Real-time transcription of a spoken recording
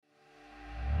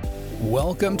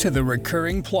Welcome to The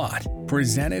Recurring Plot,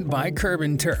 presented by Curb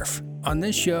and Turf. On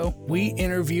this show, we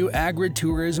interview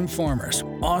agritourism farmers,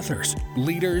 authors,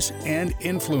 leaders, and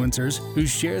influencers who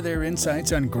share their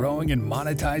insights on growing and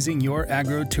monetizing your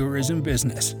agritourism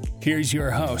business. Here's your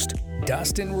host,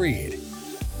 Dustin Reed.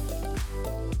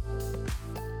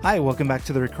 Hi, welcome back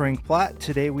to The Recurring Plot.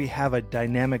 Today we have a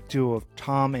dynamic duo of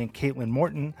Tom and Caitlin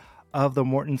Morton of the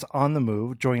Mortons on the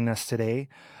Move joining us today.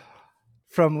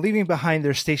 From leaving behind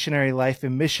their stationary life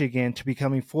in Michigan to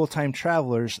becoming full-time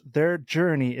travelers, their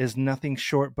journey is nothing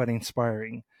short but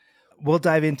inspiring. We'll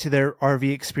dive into their RV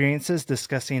experiences,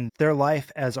 discussing their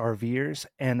life as RVers,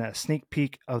 and a sneak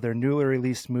peek of their newly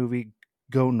released movie,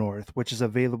 Go North, which is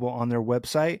available on their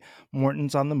website,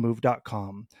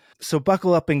 mortonsonthemove.com. So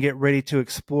buckle up and get ready to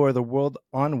explore the world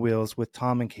on wheels with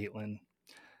Tom and Caitlin.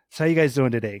 So how you guys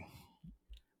doing today?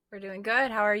 We're doing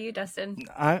good. How are you, Dustin?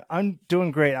 I'm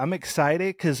doing great. I'm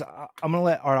excited because I'm going to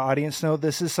let our audience know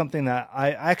this is something that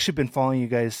I actually been following you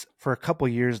guys for a couple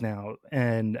years now.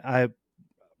 And I'm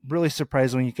really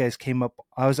surprised when you guys came up.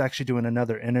 I was actually doing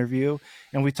another interview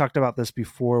and we talked about this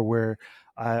before where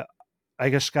I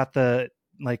just got the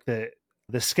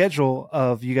schedule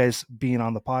of you guys being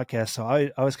on the podcast. So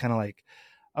I was kind of like,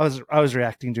 I was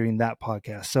reacting during that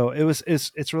podcast. So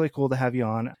it's really cool to have you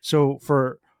on. So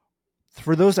for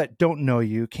those that don't know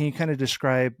you, can you kind of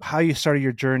describe how you started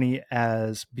your journey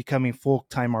as becoming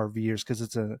full-time RVers? Because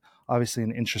it's obviously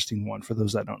an interesting one for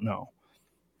those that don't know.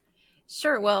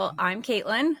 Sure. Well, I'm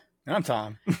Caitlin. And I'm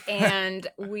Tom. And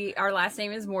our last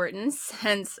name is Mortons,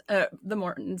 hence the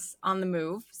Mortons on the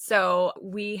Move. So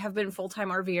we have been full-time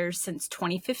RVers since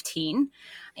 2015.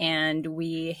 And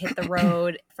we hit the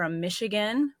road from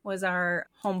Michigan was our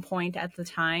home point at the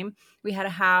time. We had a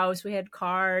house, we had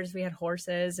cars, we had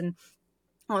horses, and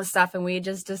all this stuff, and we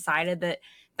just decided that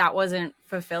wasn't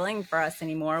fulfilling for us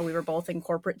anymore. We were both in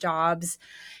corporate jobs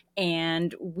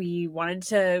and we wanted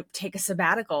to take a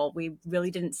sabbatical. We really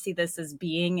didn't see this as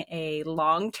being a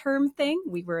long-term thing.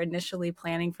 We were initially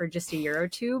planning for just a year or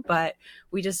two, but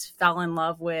we just fell in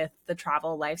love with the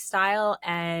travel lifestyle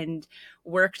and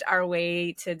worked our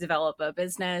way to develop a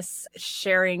business,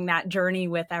 sharing that journey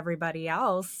with everybody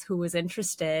else who was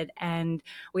interested, and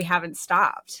we haven't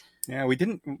stopped. Yeah, we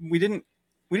didn't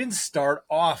start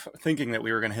off thinking that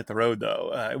we were going to hit the road,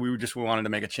 though. We wanted to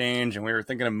make a change, and we were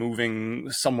thinking of moving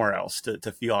somewhere else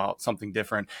to feel out something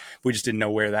different. We just didn't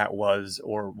know where that was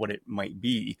or what it might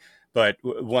be. But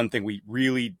one thing we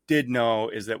really did know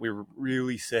is that we were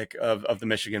really sick of the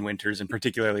Michigan winters, and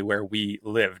particularly where we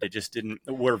lived. It just didn't.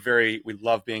 We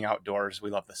love being outdoors. We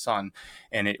love the sun,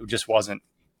 and it just wasn't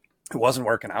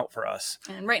working out for us.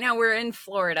 And right now we're in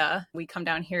Florida. We come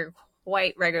down here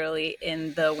quite regularly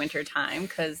in the winter time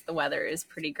because the weather is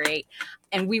pretty great.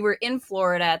 And we were in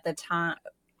Florida at the time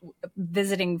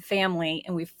visiting family,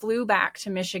 and we flew back to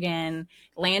Michigan,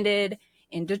 landed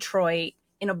in Detroit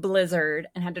in a blizzard,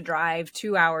 and had to drive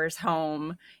 2 hours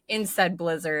home in said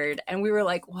blizzard. And we were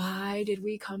like, why did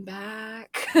we come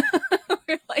back? We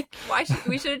were like,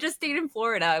 we should have just stayed in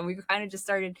Florida. And we kind of just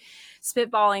started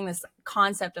spitballing this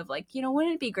concept of like,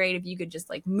 wouldn't it be great if you could just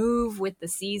like move with the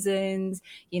seasons?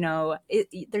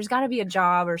 There's got to be a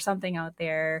job or something out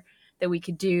there that we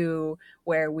could do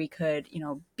where we could,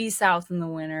 be south in the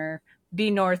winter, be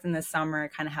north in the summer,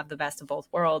 kind of have the best of both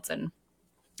worlds. And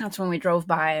that's when we drove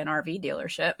by an RV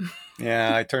dealership.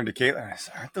 Yeah, I turned to Caitlin and I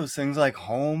said, aren't those things like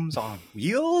homes on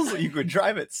wheels? You could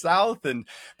drive it south. And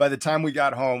by the time we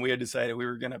got home, we had decided we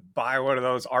were going to buy one of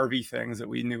those RV things that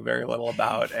we knew very little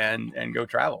about and go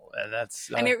travel. And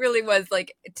and it really was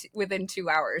like within 2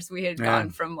 hours, we had gone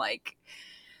from like,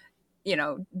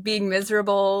 being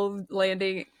miserable,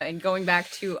 landing and going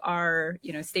back to our,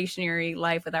 stationary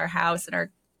life with our house and our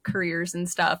careers and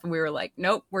stuff, and we were like,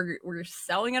 nope, we're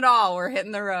selling it all, we're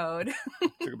hitting the road.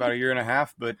 Took about a year and a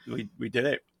half, but we did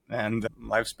it, and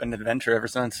life's been an adventure ever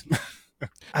since.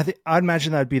 I'd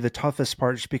imagine that'd be the toughest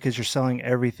part, just because you're selling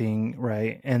everything,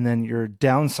 right? And then you're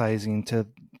downsizing to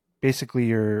basically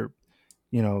your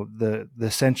the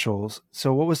essentials.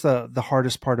 So what was the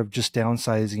hardest part of just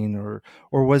downsizing,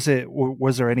 or was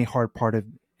there any hard part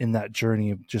in that journey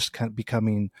of just kind of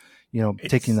becoming,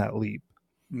 taking that leap?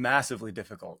 Massively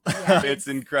difficult. Yeah. It's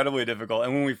incredibly difficult.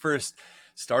 And when we first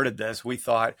started this, we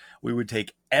thought we would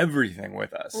take everything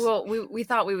with us. Well, we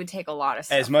thought we would take a lot of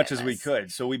stuff as much as us. we could.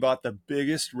 So we bought the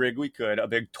biggest rig we could, a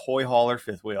big toy hauler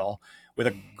fifth wheel with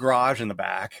a garage in the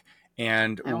back.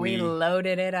 And we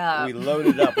loaded it up.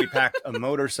 We packed a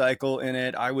motorcycle in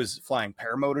it. I was flying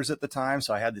paramotors at the time,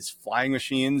 so I had these flying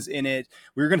machines in it.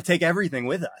 We were going to take everything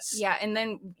with us. Yeah, and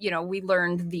then, we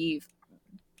learned the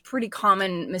pretty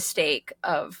common mistake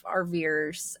of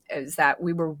RVers is that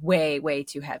we were way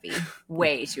too heavy,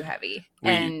 way too heavy.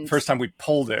 And first time we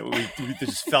pulled it, we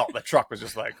just felt the truck was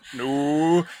just like,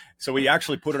 no. So we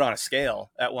actually put it on a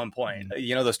scale at one point.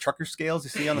 You know, those trucker scales you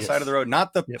see on the side of the road,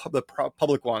 not the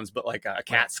public ones, but like a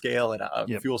CAT scale at a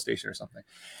fuel station or something.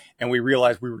 And we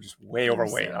realized we were just way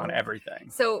overweight on everything.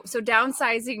 So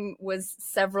downsizing was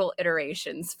several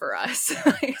iterations for us.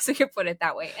 So you could put it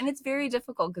that way. And it's very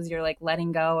difficult because you're like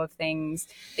letting go of things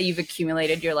that you've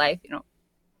accumulated your life. You know,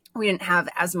 we didn't have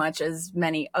as much as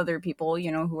many other people,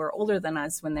 you know, who are older than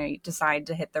us when they decide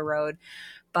to hit the road,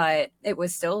 but it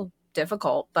was still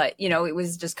difficult. But, you know, it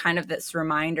was just kind of this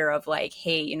reminder of like,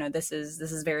 hey, you know, this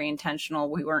is very intentional.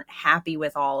 We weren't happy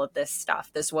with all of this stuff.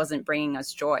 This wasn't bringing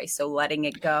us joy. So letting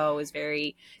it go is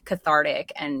very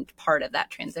cathartic and part of that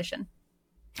transition.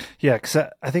 Yeah, because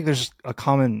I think there's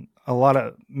a lot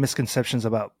of misconceptions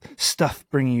about stuff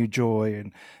bringing you joy,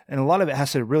 and a lot of it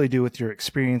has to really do with your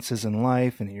experiences in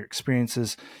life and your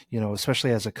experiences, you know,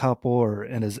 especially as a couple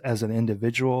and as an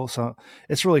individual. So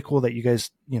it's really cool that you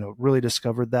guys, you know, really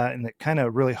discovered that, and it kind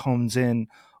of really hones in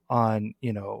on,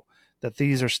 you know, that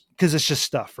these are, because it's just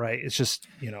stuff, right? It's just,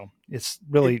 you know, it's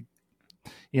really,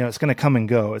 you know, it's going to come and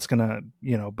go. It's going to,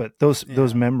 you know, but those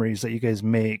memories that you guys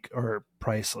make are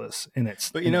priceless in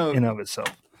in and of itself.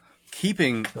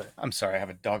 I'm sorry, I have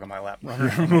a dog on my lap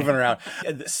moving around.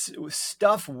 This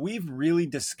stuff, we've really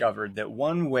discovered that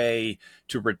one way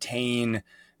to retain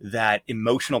that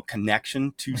emotional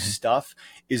connection to stuff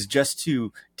is just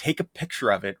to take a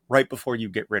picture of it right before you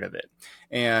get rid of it.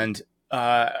 And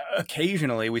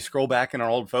occasionally we scroll back in our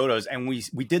old photos, and we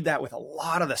did that with a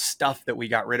lot of the stuff that we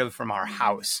got rid of from our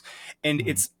house. And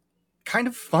it's kind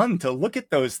of fun to look at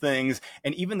those things.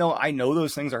 And even though I know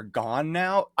those things are gone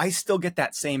now, I still get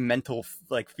that same mental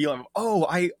like feeling of, oh,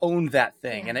 I owned that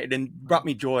thing and it brought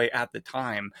me joy at the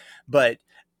time. But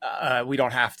we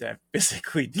don't have to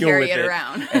physically deal with it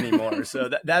around anymore. So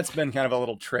that's been kind of a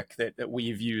little trick that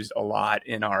we've used a lot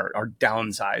in our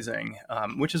downsizing,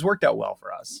 which has worked out well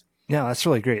for us. Yeah, that's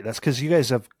really great. That's because you guys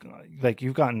have, like,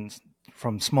 you've gotten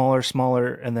from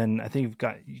smaller, and then I think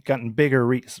you've gotten bigger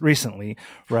recently,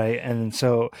 right? And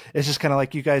so it's just kind of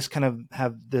like you guys kind of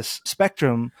have this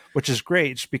spectrum, which is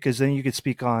great because then you could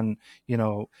speak on, you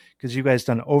know, because you guys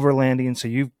done overlanding, so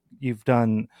you've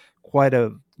done quite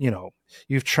a, you know,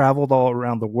 you've traveled all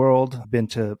around the world, been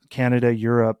to Canada,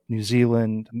 Europe, New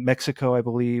Zealand, Mexico, I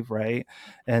believe, right?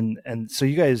 And so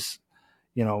you guys,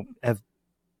 you know, have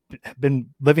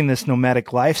been living this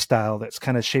nomadic lifestyle that's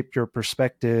kind of shaped your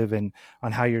perspective and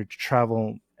on how you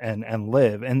travel and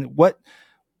live. And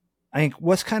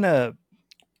what's kind of,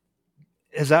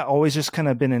 has that always just kind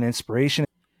of been an inspiration?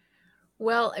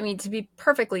 Well, I mean, to be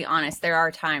perfectly honest, there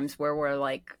are times where we're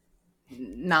like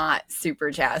not super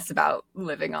jazzed about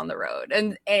living on the road,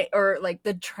 or like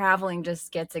the traveling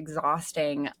just gets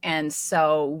exhausting. And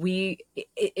so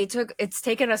it's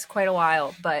taken us quite a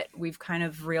while, but we've kind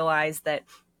of realized that,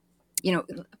 you know,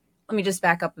 let me just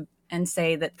back up and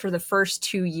say that for the first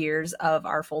 2 years of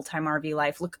our full-time RV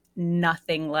life look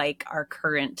nothing like our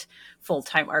current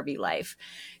full-time RV life.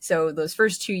 So those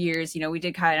first 2 years, you know, we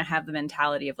did kind of have the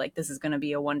mentality of like, this is going to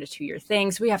be a 1 to 2 year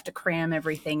thing. So we have to cram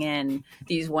everything in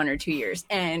these 1 or 2 years.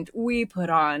 And we put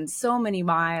on so many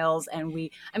miles, and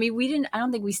I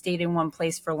don't think we stayed in one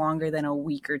place for longer than a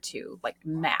week or two, like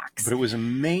max. But it was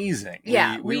amazing.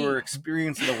 Yeah. We were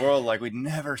experiencing the world like we'd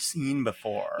never seen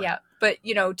before. Yeah. But,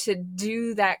 you know, to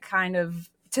do that kind of,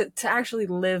 to actually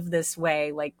live this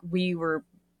way, like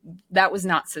that was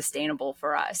not sustainable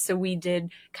for us. So we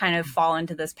did kind of fall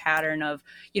into this pattern of,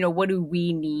 you know, what do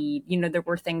we need? You know, there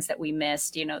were things that we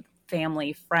missed, you know,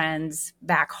 family, friends,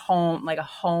 back home, like a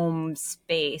home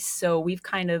space. So we've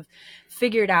kind of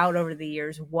figured out over the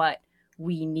years what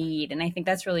we need. And I think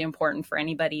that's really important for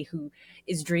anybody who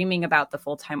is dreaming about the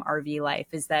full-time RV life,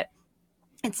 is that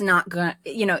it's not going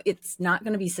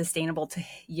to be sustainable to,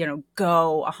 you know,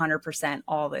 go 100%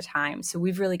 all the time. So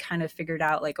we've really kind of figured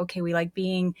out like, okay, we like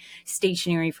being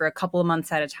stationary for a couple of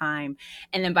months at a time.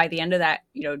 And then by the end of that,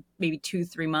 you know, maybe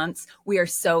 2-3 months, we are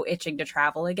so itching to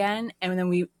travel again. And then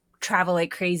we travel like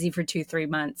crazy for 2-3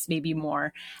 months, maybe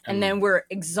more. And then we're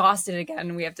exhausted again.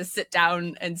 And we have to sit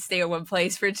down and stay in one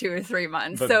place for 2 or 3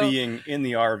 months. But being in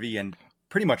the RV and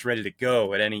pretty much ready to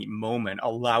go at any moment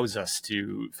allows us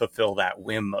to fulfill that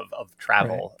whim of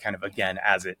travel, right, kind of again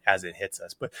as it hits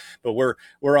us. But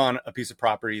we're on a piece of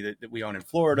property that we own in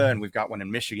Florida, and we've got one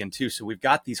in Michigan too. So we've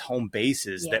got these home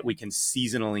bases that we can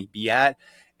seasonally be at,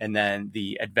 and then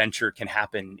the adventure can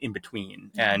happen in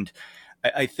between. And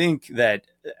I think that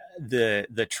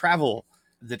the travel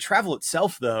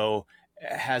itself, though,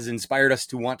 has inspired us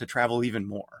to want to travel even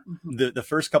more. The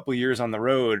first couple of years on the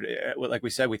road, like we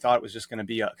said, we thought it was just going to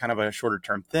be a kind of a shorter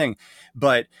term thing,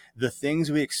 but the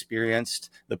things we experienced,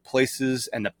 the places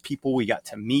and the people we got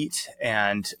to meet,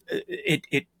 and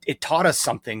it taught us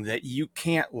something that you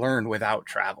can't learn without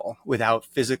travel, without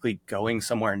physically going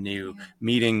somewhere new,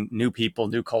 meeting new people,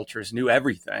 new cultures, new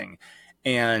everything.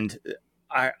 And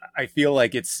I feel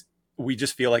like we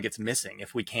just feel like it's missing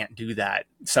if we can't do that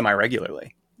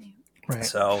semi-regularly. Right.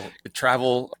 So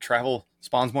travel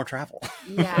spawns more travel.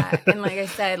 Yeah. And like I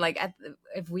said, like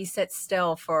if we sit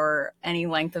still for any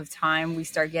length of time, we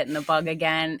start getting the bug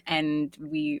again, and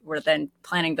we're then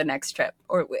planning the next trip.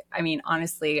 Or, I mean,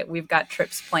 honestly, we've got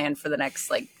trips planned for the next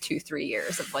like 2-3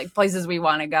 years of like places we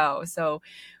want to go. So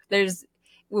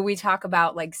when we talk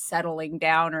about like settling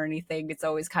down or anything, it's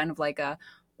always kind of like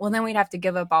well, then we'd have to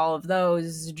give up all of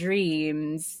those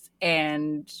dreams,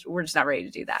 and we're just not ready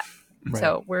to do that. Right.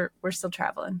 So we're still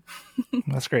traveling.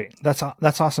 That's great. That's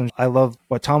awesome. I love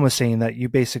what Tom was saying, that you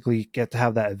basically get to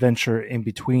have that adventure in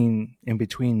between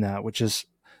that, which is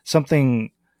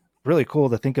something really cool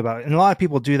to think about. And a lot of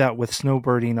people do that with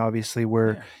snowbirding, obviously,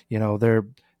 where, they're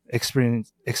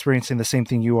experiencing the same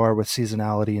thing you are with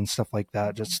seasonality and stuff like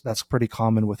that. Just that's pretty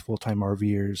common with full-time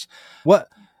RVers.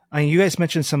 You guys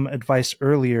mentioned some advice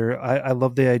earlier. I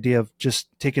love the idea of just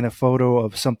taking a photo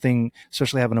of something,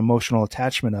 especially have an emotional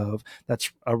attachment of.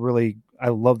 I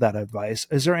love that advice.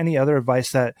 Is there any other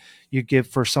advice that you give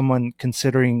for someone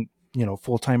considering,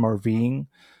 full-time RVing,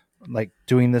 like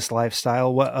doing this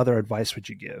lifestyle? What other advice would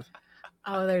you give?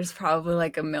 Oh, there's probably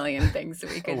like a million things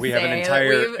that we could say. We have an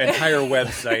entire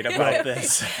website about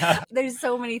this. There's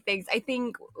so many things. I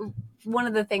think one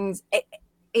of the things,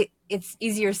 it's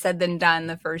easier said than done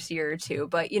the first year or two,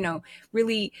 but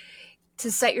really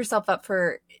to set yourself up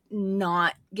for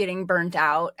not getting burnt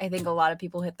out. I think a lot of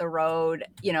people hit the road,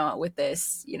 with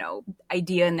this,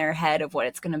 idea in their head of what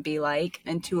it's going to be like.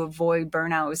 And to avoid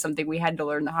burnout was something we had to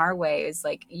learn the hard way. Is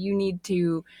like, you need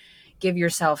to give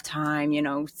yourself time,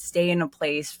 stay in a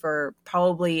place for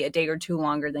probably a day or two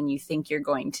longer than you think you're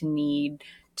going to need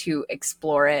to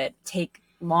explore it. Take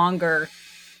longer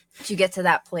to get to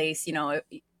that place.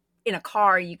 In a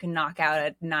car, you can knock out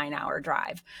a 9-hour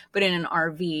drive, but in an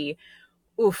RV,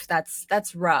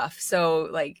 that's rough. So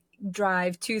like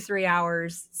drive 2-3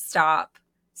 hours, stop,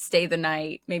 stay the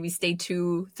night, maybe stay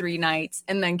 2-3 nights,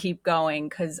 and then keep going.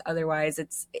 Cause otherwise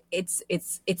it's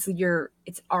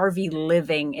RV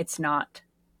living. It's not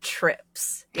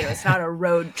trips, it's not a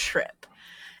road trip.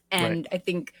 And right. I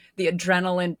think the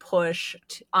adrenaline push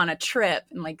on a trip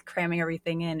and like cramming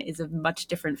everything in is a much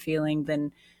different feeling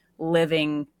than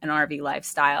living an RV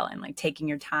lifestyle and like taking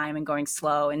your time and going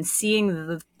slow and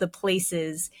seeing the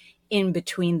places in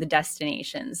between the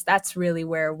destinations. That's really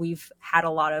where we've had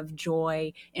a lot of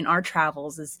joy in our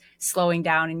travels, is slowing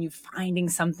down and you finding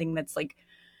something that's like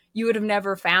you would have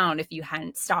never found if you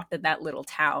hadn't stopped at that little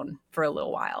town for a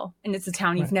little while. And it's a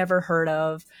town you've never heard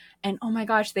of. And oh my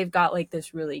gosh, they've got like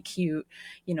this really cute,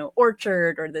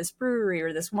 orchard or this brewery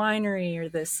or this winery or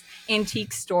this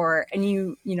antique store. And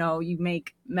you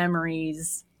make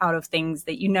memories out of things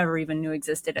that you never even knew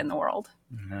existed in the world.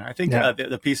 I think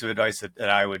the piece of advice that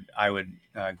I would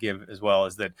give as well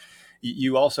is that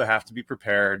you also have to be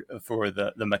prepared for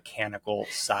the mechanical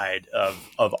side of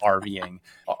RVing.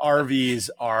 RVs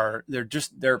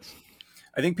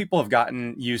I think people have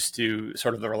gotten used to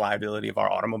sort of the reliability of our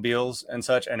automobiles and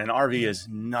such, and an RV is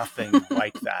nothing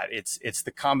like that. It's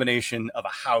the combination of a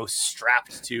house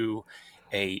strapped to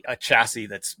a chassis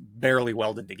that's barely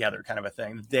welded together, kind of a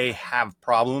thing. They have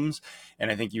problems, and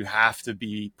I think you have to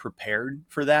be prepared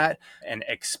for that and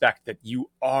expect that you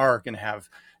are going to have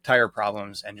tire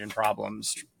problems, engine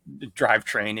problems,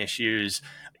 drivetrain issues.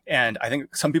 And I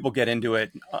think some people get into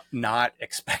it not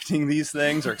expecting these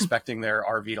things or expecting their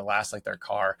RV to last like their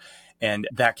car. And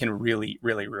that can really,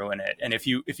 really ruin it. And if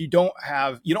you don't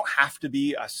have to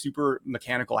be a super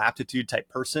mechanical aptitude type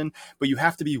person, but you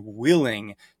have to be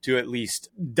willing to at least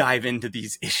dive into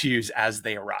these issues as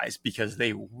they arise, because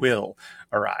they will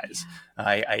arise.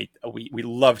 Yeah. We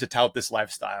love to tout this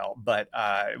lifestyle, but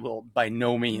will by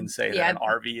no means say that an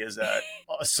RV is a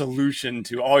solution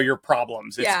to all your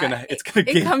problems.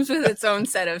 It comes with its own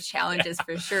set of challenges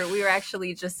for sure. We were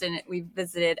actually we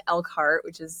visited Elkhart,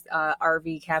 which is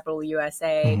RV capital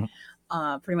USA.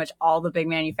 Mm-hmm. Pretty much all the big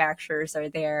manufacturers are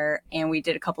there, and we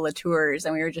did a couple of tours,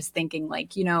 and we were just thinking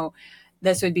like,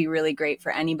 this would be really great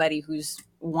for anybody who's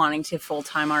wanting to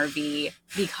full-time RV,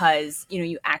 because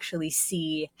you actually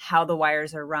see how the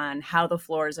wires are run, how the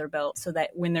floors are built, so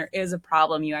that when there is a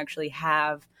problem, you actually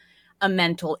have a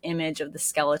mental image of the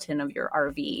skeleton of your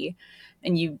RV,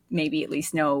 and you maybe at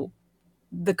least know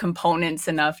the components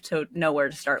enough to know where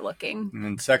to start looking. And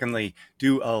then secondly,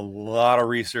 do a lot of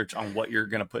research on what you're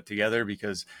going to put together,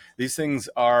 because these things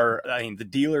are, I mean, the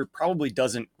dealer probably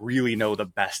doesn't really know the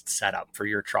best setup for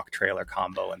your truck trailer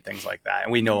combo and things like that.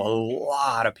 And we know a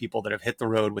lot of people that have hit the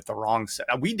road with the wrong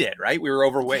setup. We did, right? We were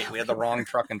overweight. We had the wrong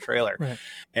truck and trailer. Right.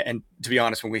 And to be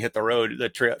honest, when we hit the road, the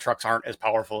trucks aren't as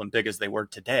powerful and big as they were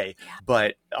today. Yeah.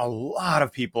 But a lot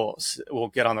of people will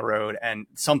get on the road and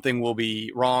something will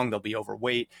be wrong. They'll be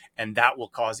overweight, and that will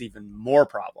cause even more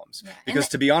problems. Yeah. Because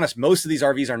to be honest, most of these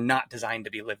RVs are not designed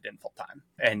to be lived in full time,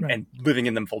 and living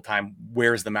in them full time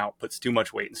wears them out, puts too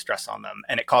much weight and stress on them,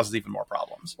 and it causes even more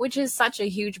problems. Which is such a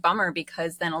huge bummer,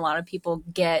 because then a lot of people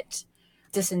get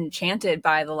disenchanted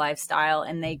by the lifestyle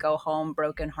and they go home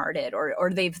brokenhearted,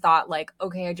 or they've thought like,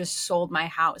 okay, I just sold my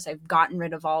house. I've gotten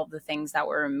rid of all of the things that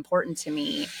were important to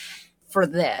me for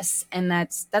this. And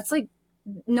that's like,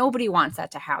 nobody wants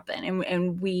that to happen.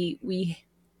 And we,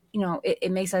 you know,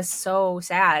 it makes us so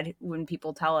sad when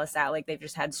people tell us that, like, they've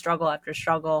just had struggle after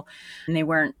struggle and they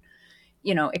weren't,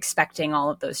 you know, expecting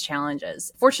all of those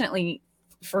challenges. Fortunately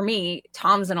for me,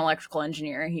 Tom's an electrical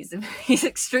engineer. He's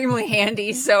extremely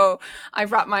handy. So I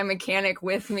brought my mechanic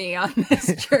with me on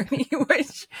this journey,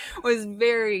 which was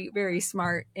very, very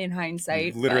smart in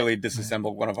hindsight. We literally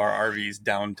disassembled one of our RVs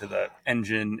down to the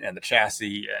engine and the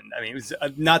chassis. And I mean, it was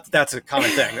not, that's a common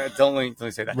thing. Don't let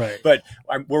me say that. Right. But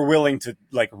we're willing to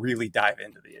like really dive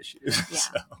into the issues. Yeah.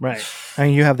 So. Right. I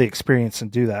mean, you have the experience to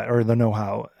do that, or the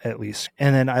know-how at least.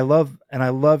 And then I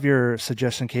love your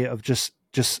suggestion, Kate, of just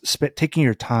taking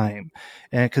your time.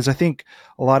 And because I think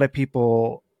a lot of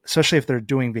people, especially if they're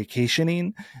doing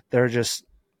vacationing, they're just,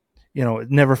 you know,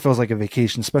 it never feels like a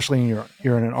vacation, especially when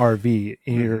you're in an RV.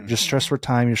 You're just stressed for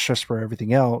time, you're stressed for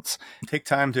everything else. Take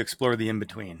time to explore the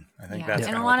in-between. I think that's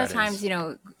and a lot of times, you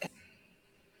know,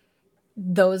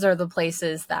 those are the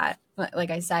places that, like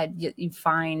I said, you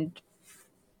find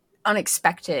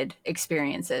unexpected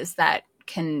experiences that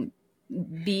can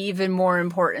be even more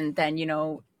important than, you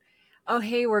know, oh,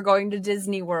 hey, we're going to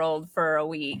Disney World for a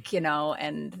week, you know,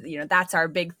 and, you know, that's our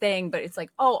big thing. But it's like,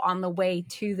 oh, on the way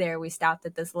to there, we stopped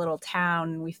at this little town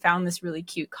and we found this really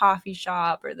cute coffee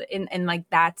shop, or and like,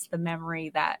 that's the memory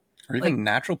that. Or even like,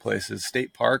 natural places,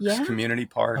 state parks, community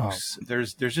parks. Oh.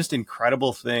 There's just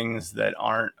incredible things that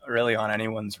aren't really on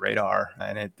anyone's radar.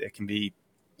 And it can be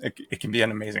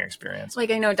an amazing experience.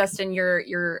 Like, I know, Dustin,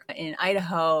 you're in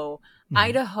Idaho. Mm-hmm.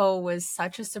 Idaho was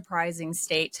such a surprising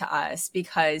state to us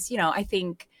because, you know, I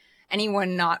think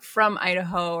anyone not from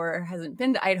Idaho or hasn't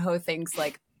been to Idaho thinks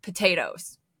like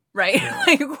potatoes, right? Yeah.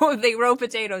 Like, well, they grow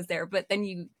potatoes there. But then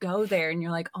you go there and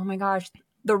you're like, oh my gosh,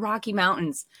 the Rocky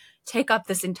Mountains take up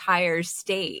this entire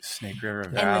state. Snake River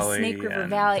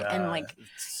Valley. And like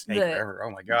Snake River.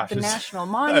 Oh my gosh. The national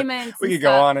monuments. We could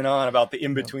go on and on about the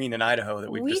in-between in Idaho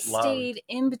that we just loved. We stayed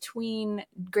in between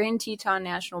Grand Teton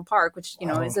National Park, which, you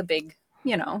know, is a big,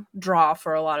 you know, draw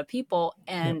for a lot of people,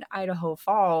 and Idaho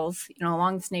Falls, you know,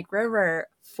 along the Snake River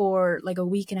for like a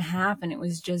week and a half. And it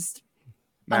was just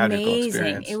magical amazing.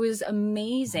 Experience. It was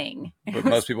amazing. But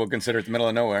most people consider it the middle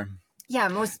of nowhere. Yeah,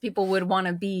 most people would want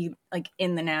to be like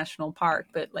in the national park.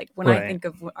 But like when I think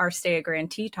of our stay at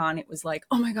Grand Teton, it was like,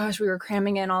 oh my gosh, we were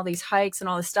cramming in all these hikes and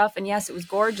all this stuff. And yes, it was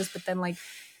gorgeous. But then like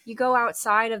you go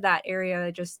outside of that area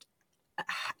just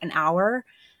an hour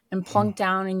and plunk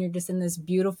down and you're just in this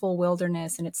beautiful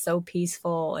wilderness and it's so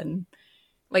peaceful. And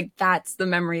like, that's the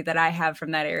memory that I have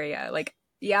from that area. Like,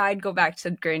 yeah, I'd go back to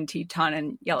Grand Teton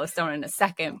and Yellowstone in a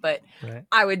second, but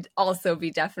I would also be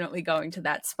definitely going to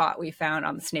that spot we found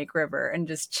on the Snake River and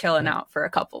just chilling out for a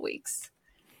couple weeks.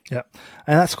 Yeah.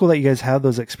 And that's cool that you guys have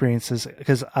those experiences,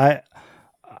 because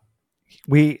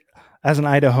we, as an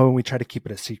Idaho, we try to keep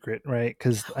it a secret, right?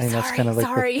 Because I mean, that's kind of like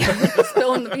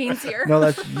spilling the beans here. No,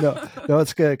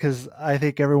 it's good, because I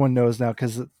think everyone knows now,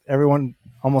 because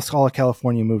almost all of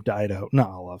California moved to Idaho. Not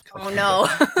all of California.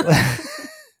 Oh no.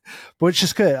 But it's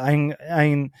just good. I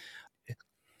mean,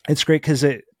 it's great because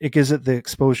it gives it the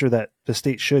exposure that the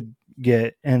state should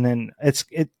get, and then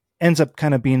it ends up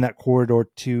kind of being that corridor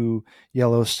to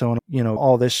Yellowstone. You know,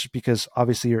 all this because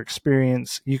obviously your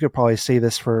experience. You could probably say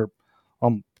this for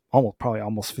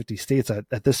almost 50 states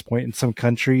at this point in some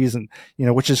countries, and you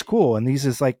know, which is cool. And these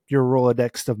is like your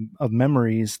Rolodex of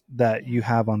memories that you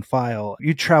have on file.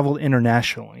 You traveled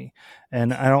internationally,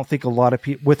 and I don't think a lot of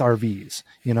people with RVs,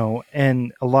 you know,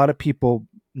 and a lot of people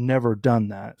never done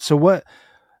that. So what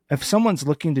if someone's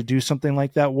looking to do something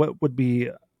like that? What would be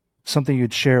something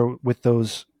you'd share with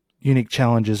those unique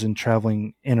challenges in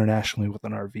traveling internationally with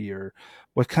an RV, or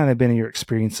what kind of been your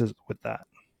experiences with that?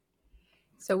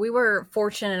 So we were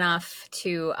fortunate enough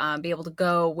to be able to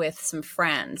go with some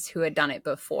friends who had done it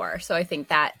before. So I think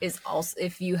that is also,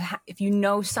 if you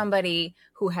know somebody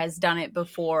who has done it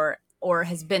before or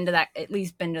has been to that, at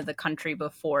least been to the country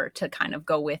before, to kind of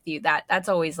go with you, that's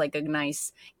always like a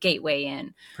nice gateway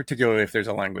in. Particularly if there's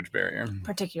a language barrier.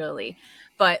 Particularly.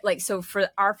 But like, so for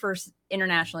our first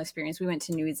international experience, we went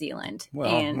to New Zealand. Well,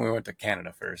 and we went to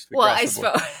Canada first. I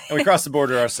suppose. And we crossed the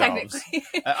border ourselves.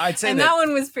 I'd say and that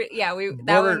one was pretty, that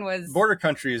one was. Border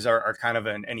countries are kind of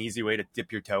an easy way to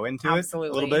dip your toe into it a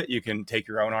little bit. You can take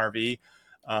your own RV.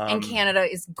 And Canada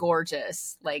is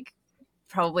gorgeous. Like,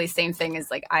 probably same thing as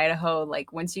like Idaho.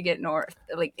 Like once you get north,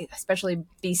 like especially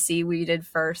BC, we did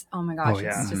first. Oh my gosh,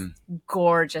 it's just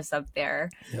gorgeous up there.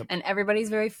 Yep. And everybody's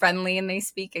very friendly and they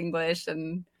speak English.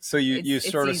 And so you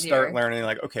sort of start learning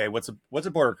like, okay, what's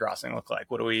a border crossing look like?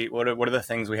 What are the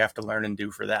things we have to learn and do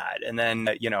for that? And then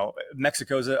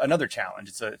Mexico's another challenge.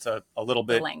 It's a little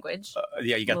bit the language.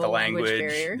 You got the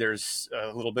language. There's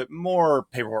a little bit more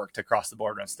paperwork to cross the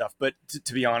border and stuff. But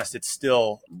to be honest, it's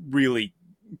still really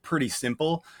pretty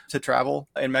simple to travel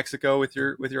in Mexico with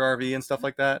your RV and stuff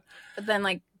like that. But then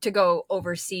like to go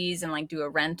overseas and like do a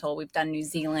rental, we've done New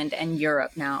Zealand and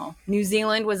Europe now. New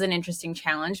Zealand was an interesting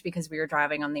challenge because we were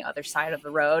driving on the other side of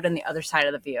the road and the other side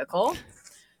of the vehicle,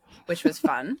 which was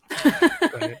fun.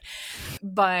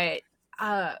 But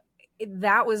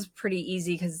that was pretty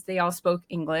easy because they all spoke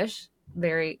English,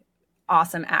 very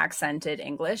awesome accented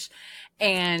English.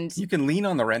 And you can lean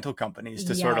on the rental companies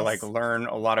to sort of like learn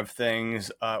a lot of things.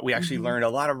 We actually learned a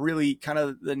lot of really kind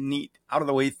of the neat out of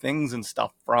the way things and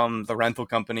stuff from the rental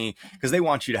company because they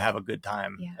want you to have a good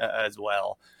time as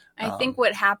well. I think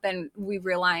what happened, we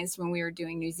realized when we were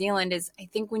doing New Zealand is I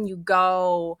think when you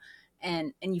go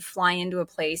and you fly into a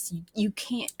place, you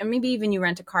can't, and maybe even you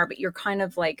rent a car, but you're kind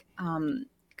of like,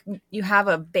 you have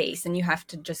a base and you have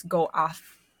to just go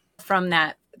off from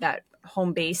that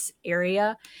home base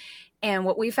area. And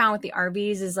what we found with the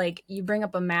RVs is like you bring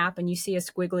up a map and you see a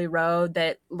squiggly road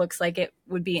that looks like it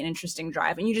would be an interesting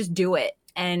drive and you just do it.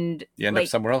 And you end up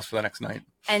somewhere else for the next night.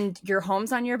 And your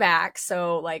home's on your back.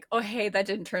 So like, oh, hey, that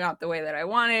didn't turn out the way that I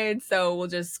wanted. So we'll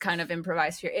just kind of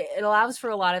improvise here. It allows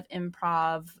for a lot of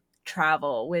improv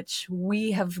travel, which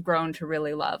we have grown to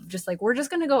really love. Just like, we're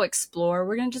just going to go explore.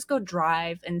 We're going to just go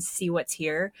drive and see what's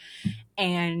here.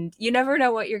 And you never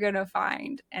know what you're going to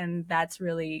find. And that's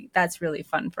really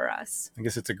fun for us. I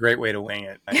guess it's a great way to wing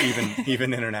it,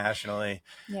 even internationally.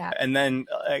 Yeah. And then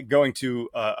going to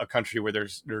a country where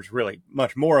there's really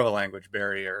much more of a language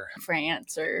barrier.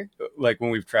 France or like when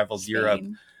we've traveled Spain. Europe.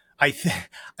 I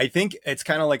think it's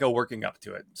kind of like a working up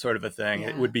to it sort of a thing. Yeah.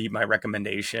 It would be my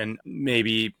recommendation.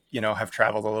 Maybe, have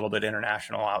traveled a little bit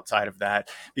international outside of that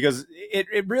because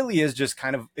it really is just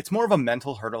kind of, it's more of a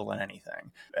mental hurdle than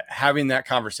anything. Having that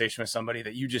conversation with somebody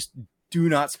that you just do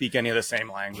not speak any of the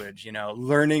same language,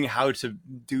 learning how to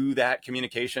do that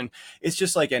communication. It's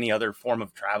just like any other form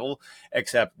of travel,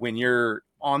 except when you're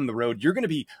on the road, you're going to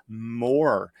be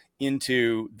more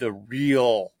into the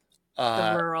real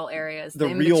the rural areas, the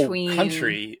real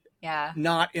country,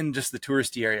 not in just the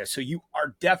touristy area. So you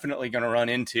are definitely going to run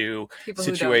into people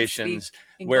situations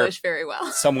where very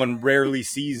well. Someone rarely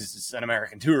sees an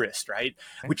American tourist, right?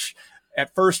 Which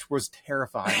at first was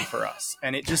terrifying for us.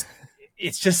 And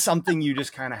it's just something you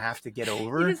just kind of have to get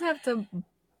over. You just have to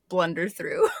blunder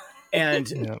through.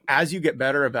 And as you get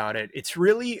better about it, it's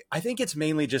really, I think it's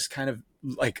mainly just kind of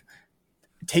like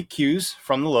take cues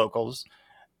from the locals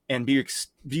and be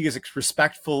as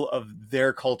respectful of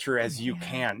their culture as you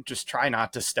can. Just try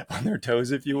not to step on their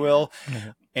toes, if you will,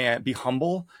 and be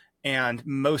humble. And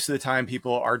most of the time,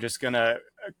 people are just going to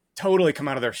totally come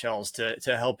out of their shells to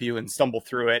help you and stumble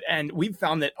through it. And we've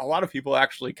found that a lot of people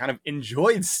actually kind of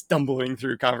enjoyed stumbling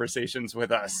through conversations with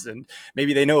us. And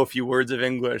maybe they know a few words of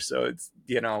English. So it's,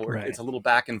 it's a little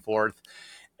back and forth.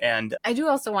 And I do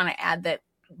also want to add that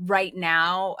right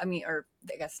now, or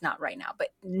I guess not right now, but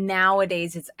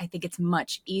nowadays I think it's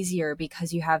much easier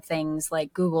because you have things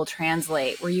like Google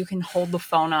Translate where you can hold the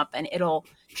phone up and it'll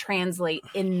translate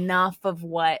enough of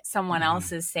what someone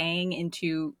else is saying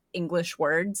into English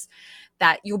words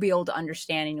that you'll be able to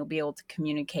understand and you'll be able to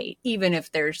communicate, even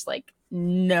if there's like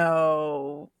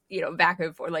no, back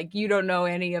and forth, like you don't know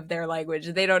any of their language,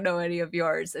 they don't know any of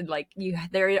yours. And like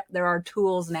there are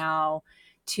tools now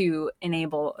to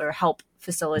enable or help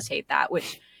facilitate that,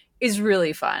 which is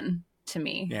really fun. to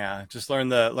me. Yeah, just learn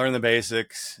the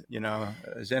basics, je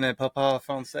ne peux pas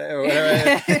français or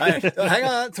whatever. Hang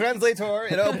on, translator,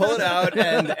 pull it out,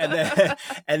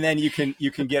 and then you can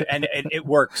get, and it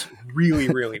works really,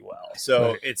 really well.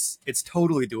 So it's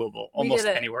totally doable almost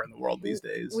anywhere in the world these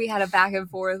days. We had a back and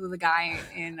forth with a guy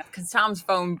because Tom's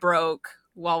phone broke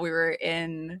while we were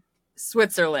in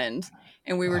Switzerland.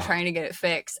 And we were trying to get it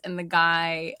fixed. And the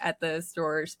guy at the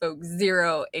store spoke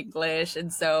zero English.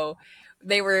 And so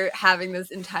they were having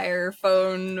this entire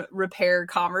phone repair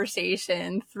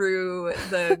conversation through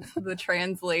the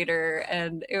translator.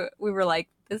 And we were like,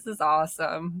 this is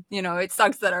awesome. It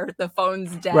sucks that the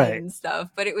phone's dead and stuff.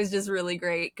 But it was just really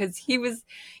great because he was,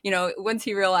 once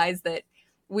he realized that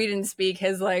we didn't speak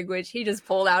his language, he just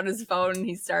pulled out his phone and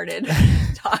he started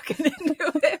talking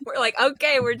into it. We're like,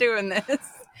 okay, we're doing this.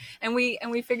 And we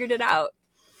figured it out.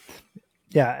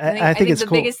 Yeah, I think it's the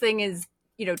cool. biggest thing is,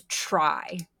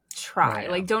 try. Right.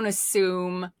 Like, don't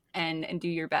assume and do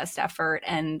your best effort.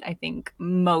 And I think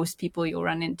most people you'll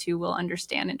run into will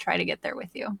understand and try to get there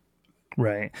with you.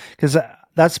 Right. Because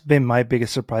that's been my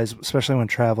biggest surprise, especially when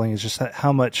traveling, is just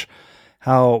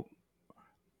how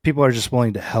people are just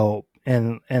willing to help.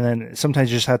 And then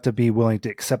sometimes you just have to be willing to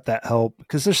accept that help,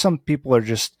 because there's some people are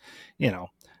just,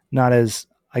 not as,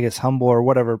 I guess, humble or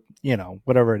whatever,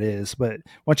 whatever it is. But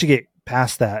once you get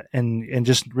past that and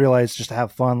just realize just to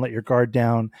have fun, let your guard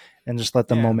down and just let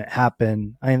the moment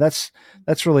happen. I mean, that's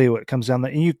really what comes down to.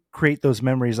 And you create those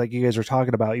memories like you guys were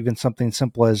talking about, even something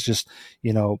simple as just,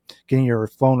 getting your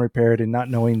phone repaired and not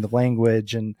knowing the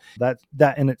language. And that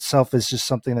in itself is just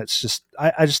something that's just,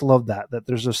 I just love that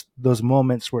there's just those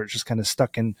moments where it's just kind of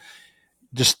stuck in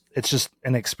it's just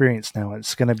an experience now.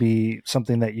 It's going to be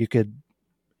something that you could,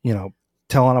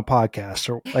 tell on a podcast,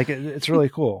 or like, it's really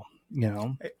cool,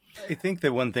 I think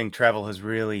that one thing travel has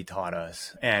really taught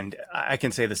us, and I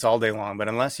can say this all day long, but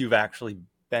unless you've actually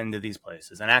been to these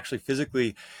places and actually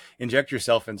physically inject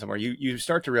yourself in somewhere, you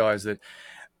start to realize that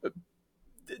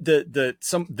the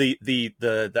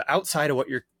outside of what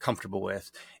you're comfortable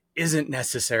with isn't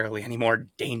necessarily any more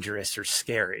dangerous or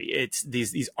scary. It's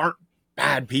these aren't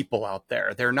bad people out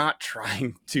there. They're not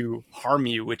trying to harm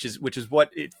you, which is what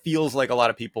it feels like a lot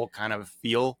of people kind of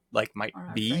feel like might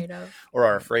be or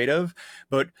are afraid of.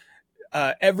 But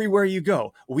everywhere you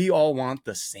go, we all want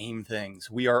the same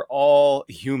things. We are all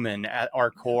human at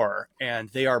our core, and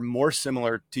they are more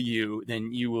similar to you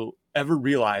than you will ever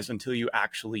realize until you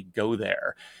actually go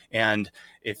there. And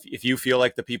if you feel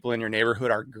like the people in your neighborhood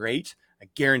are great, I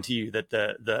guarantee you that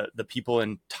the people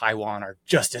in Taiwan are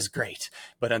just as great.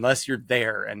 But unless you're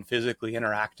there and physically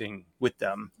interacting with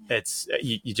them, it's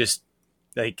you just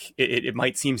like it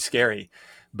might seem scary,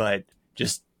 but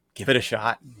just give it a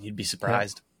shot. You'd be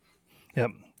surprised.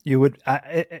 Yep. You would.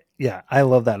 I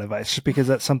love that advice, just because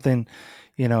that's something,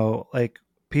 like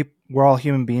we're all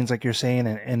human beings, like you're saying,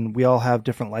 and we all have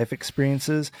different life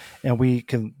experiences, and we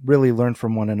can really learn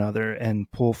from one another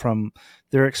and pull from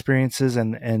their experiences.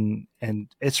 And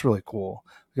it's really cool.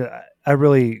 I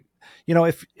really,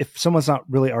 if someone's not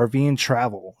really RVing,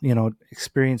 travel,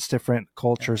 experience different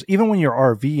cultures. Even when you're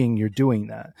RVing, you're doing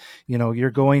that, you're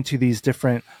going to these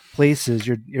different places,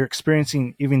 you're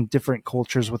experiencing even different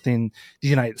cultures within the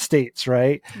United States.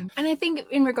 Right. And I think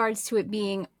in regards to it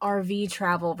being RV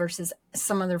travel versus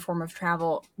some other form of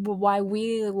travel, why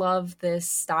we love this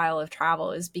style of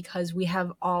travel is because we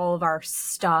have all of our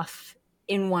stuff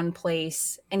in one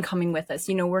place and coming with us.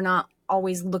 We're not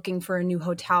always looking for a new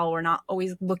hotel. We're not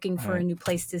always looking for a new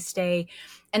place to stay.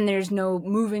 And there's no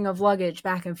moving of luggage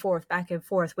back and forth,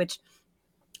 which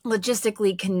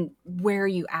logistically can wear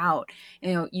you out.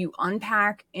 You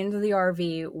unpack into the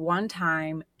RV one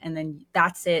time, and then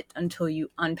that's it until you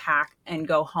unpack and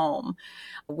go home,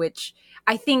 which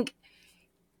I think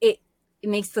it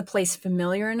makes the place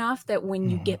familiar enough that when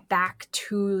you get back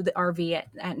to the RV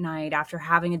at night after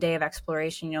having a day of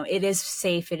exploration, it is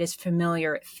safe, it is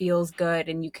familiar, it feels good,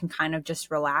 and you can kind of just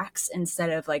relax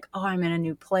instead of like, oh, I'm in a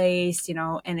new place,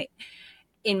 and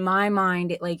in my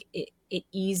mind, it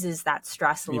eases that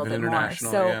stress a little bit more.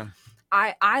 So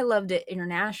I loved it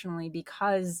internationally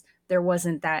because there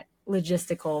wasn't that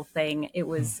logistical thing. It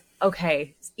was,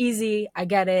 okay, it's easy, I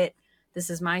get it,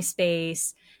 this is my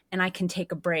space, and I can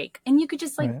take a break. And you could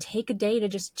just take a day to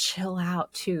just chill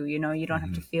out too. You don't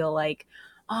have to feel like,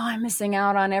 oh, I'm missing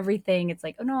out on everything. It's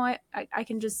like, oh no, I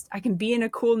can be in a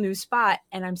cool new spot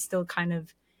and I'm still kind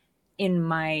of in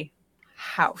my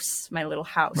house, my little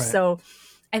house. Right. So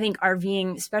I think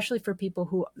RVing, especially for people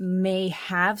who may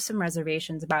have some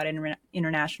reservations about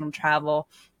international travel,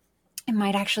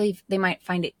 they might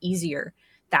find it easier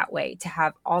that way, to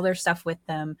have all their stuff with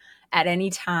them at any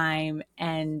time.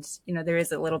 And, there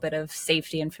is a little bit of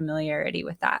safety and familiarity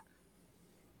with that.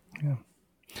 Yeah,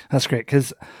 that's great.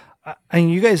 Cause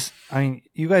you guys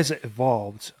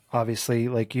evolved, obviously.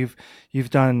 Like you've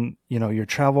done, your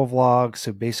travel vlogs.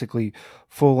 So basically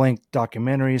full length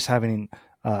documentaries, having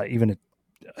even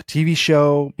a TV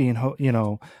show being,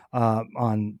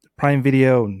 on Prime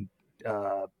Video and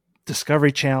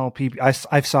Discovery Channel.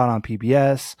 I've saw it on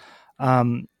PBS.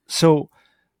 So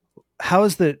how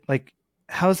is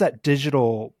that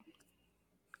digital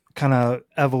kind of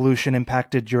evolution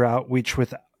impacted your outreach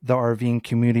with the RVing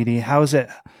community? How has it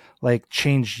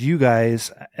changed you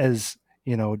guys as,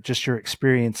 just your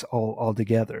experience all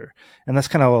together? And that's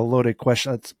kind of a loaded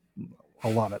question. That's a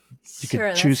lot of you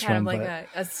could choose kind from. Of like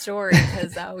a story,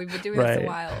 because we've been doing Right. this a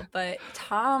while. But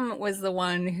Tom was the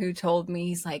one who told me,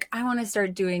 he's like, I want to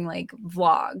start doing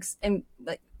vlogs. And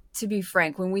to be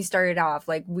frank, when we started off,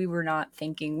 we were not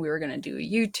thinking we were going to do a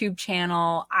YouTube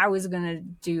channel. I was going to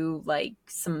do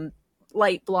some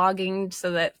light blogging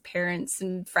so that parents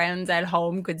and friends at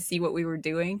home could see what we were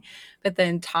doing. But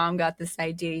then Tom got this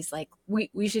idea. He's like,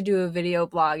 we should do a video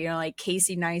blog, like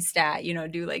Casey Neistat,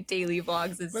 do daily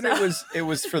vlogs and stuff. But it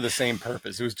was for the same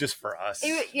purpose. It was just for us.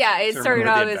 It started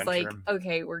out as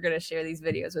okay, we're going to share these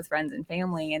videos with friends and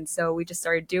family. And so we just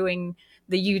started doing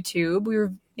the YouTube. We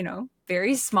were,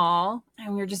 very small,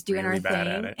 and we were just doing really our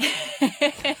bad thing.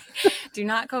 At it. Do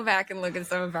not go back and look at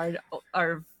some of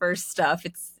our first stuff.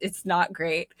 It's not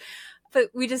great. But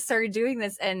we just started doing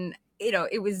this, and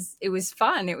it was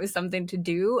fun. It was something to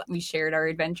do. We shared our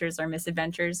adventures, our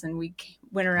misadventures, and we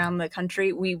went around the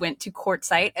country. We went to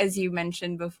Quartzsite, as you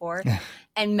mentioned before,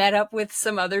 and met up with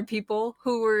some other people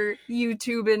who were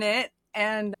YouTubing it.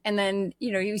 And then,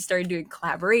 you started doing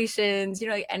collaborations,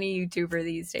 like any YouTuber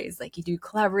these days, you do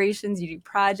collaborations, you do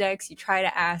projects, you try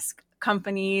to ask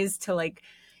companies to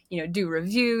do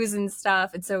reviews and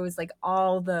stuff. And so it was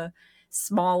all the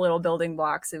small little building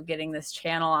blocks of getting this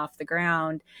channel off the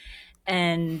ground.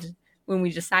 And when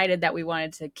we decided that we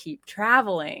wanted to keep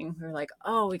traveling, we were like,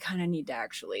 oh, we kind of need to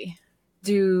actually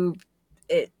do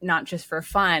it, not just for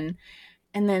fun.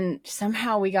 And then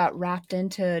somehow we got wrapped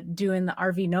into doing the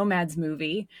RV Nomads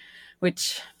movie,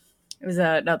 which was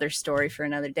another story for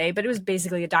another day. But it was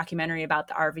basically a documentary about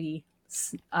the RV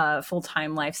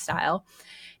full-time lifestyle.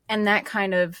 And that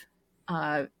kind of...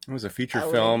 it was a feature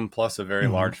film plus a very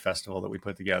large festival that we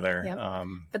put together. Yep.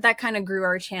 But that kind of grew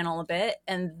our channel a bit.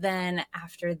 And then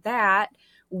after that,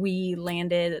 we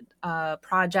landed a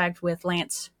project with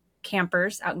Lance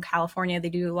Campers out in California. They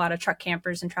do a lot of truck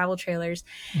campers and travel trailers.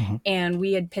 And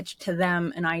we had pitched to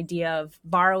them an idea of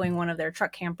borrowing one of their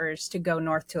truck campers to go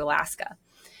north to Alaska.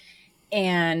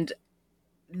 And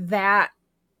that,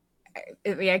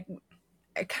 I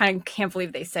kind of can't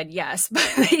believe they said yes,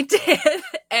 but they did.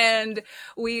 And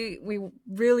we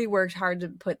really worked hard to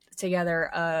put together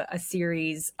a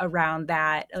series around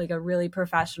that, a really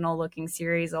professional looking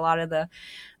series. A lot of the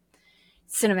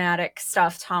cinematic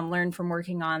stuff Tom learned from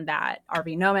working on that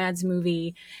RV Nomads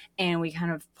movie, and we kind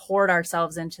of poured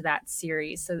ourselves into that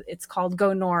series. So it's called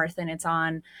Go North, and it's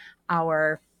on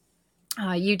our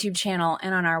YouTube channel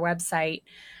and on our website.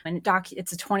 And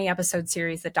it's a 20 episode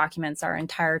series that documents our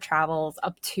entire travels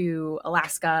up to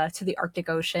Alaska, to the Arctic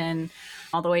Ocean,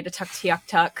 all the way to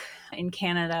Tuktoyaktuk in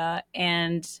Canada.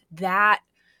 And that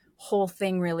whole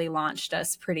thing really launched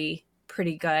us pretty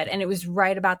good. And it was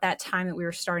right about that time that we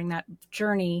were starting that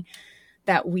journey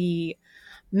that we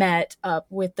met up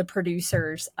with the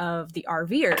producers of The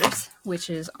RVers, which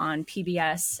is on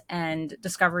PBS and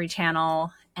Discovery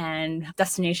Channel and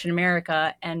Destination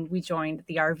America. And we joined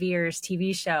The RVers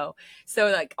TV show.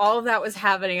 So all of that was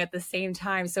happening at the same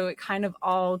time. So it kind of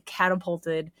all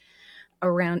catapulted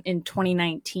around in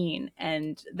 2019.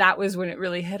 And that was when it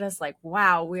really hit us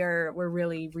wow, we're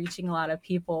really reaching a lot of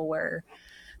people where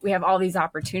we have all these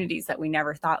opportunities that we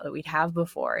never thought that we'd have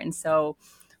before. And so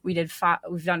we've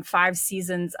done 5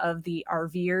 seasons of The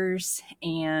RVers.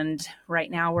 And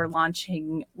right now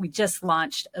we just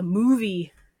launched a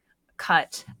movie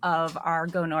cut of our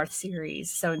Go North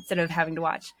series. So instead of having to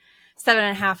watch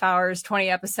 7.5 hours, 20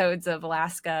 episodes of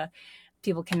Alaska,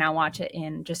 people can now watch it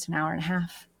in just an hour and a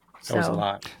half. That was a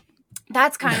lot.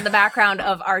 That's kind of the background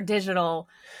of our digital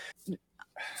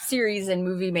series and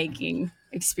movie making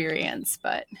experience.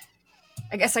 But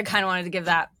I guess I kind of wanted to give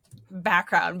that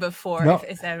background before,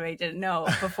 if anybody didn't know,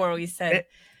 before we said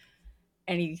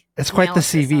any. It's quite the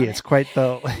CV. It's quite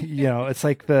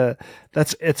the,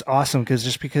 it's awesome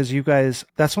because you guys,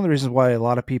 that's one of the reasons why a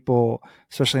lot of people,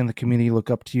 especially in the community, look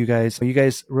up to you guys. You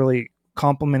guys really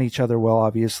complement each other well,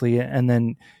 obviously. And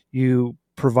then you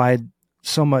provide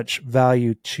so much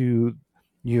value to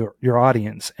your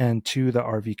audience and to the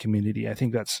RV community. I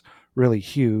think that's really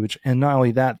huge. And not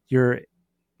only that, you're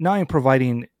not only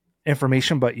providing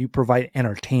information, but you provide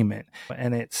entertainment,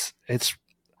 and it's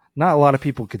not a lot of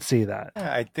people could see that.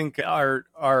 Yeah, I think our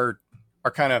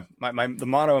kind of the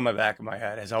motto in the back of my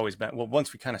head has always been, well,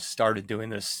 once we kind of started doing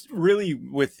this really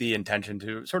with the intention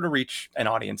to sort of reach an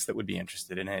audience that would be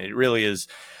interested in it, it really is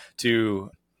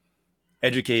to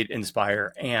educate,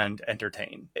 inspire, and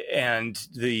entertain. And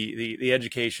the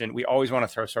education, we always want to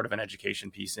throw sort of an education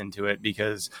piece into it,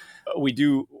 because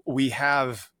we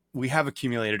have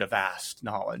accumulated a vast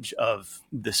knowledge of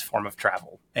this form of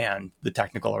travel and the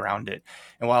technical around it.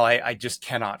 And while I just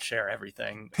cannot share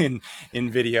everything in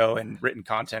video and written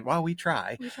content, while we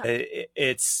try.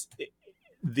 It's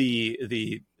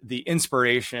the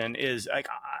inspiration is like,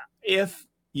 if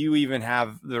you even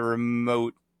have the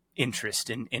remote interest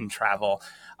in travel,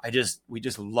 we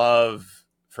just love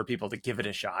for people to give it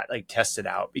a shot, like test it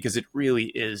out, because it really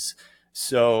is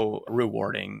so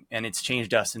rewarding and it's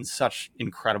changed us in such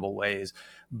incredible ways.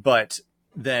 But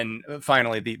then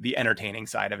finally the entertaining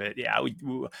side of it,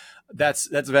 that's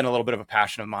been a little bit of a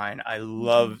passion of mine. I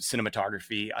love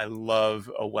cinematography. I love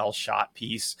a well shot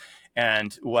piece.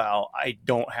 And while I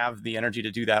don't have the energy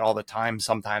to do that all the time,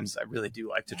 sometimes I really do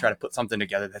like to try to put something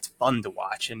together that's fun to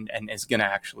watch and is going to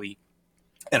actually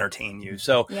entertain you.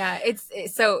 So yeah,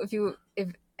 so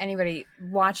if anybody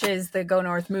watches the Go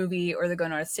North movie or the Go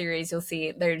North series, you'll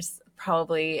see there's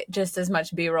probably just as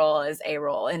much B-roll as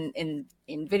A-roll. And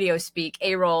in video speak,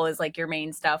 A-roll is like your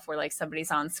main stuff where like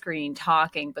somebody's on screen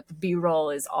talking, but the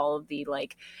B-roll is all of the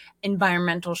like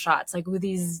environmental shots, like with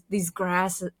these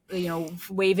grass,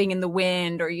 waving in the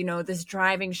wind, or, this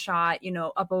driving shot,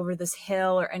 up over this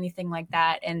hill or anything like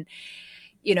that. And,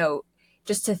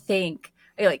 just to think,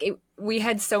 we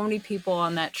had so many people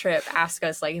on that trip ask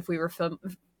us like if we were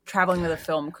traveling with a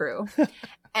film crew.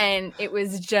 And it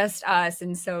was just us.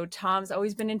 And so Tom's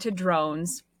always been into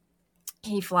drones.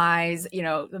 He flies,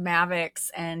 the Mavics,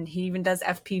 and he even does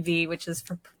FPV, which is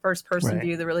for first person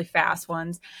view, the really fast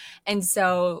ones. And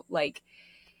so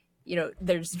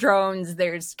there's drones,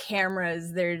 there's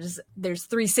cameras, there's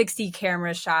 360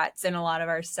 camera shots in a lot of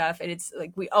our stuff. And it's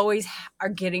like, we always are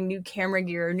getting new camera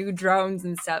gear, new drones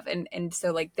and stuff. And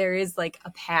so like, there is like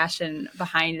a passion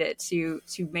behind it to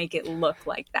make it look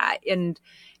like that. And,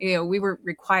 we were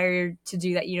required to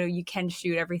do that. You can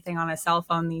shoot everything on a cell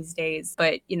phone these days,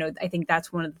 but, I think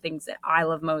that's one of the things that I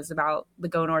love most about the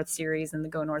Go North series and the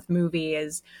Go North movie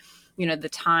is, the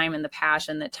time and the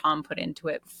passion that Tom put into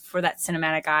it for that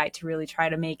cinematic eye to really try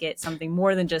to make it something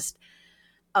more than just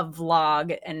a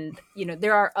vlog. And,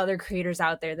 there are other creators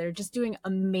out there that are just doing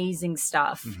amazing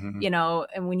stuff,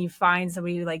 and when you find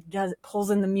somebody who like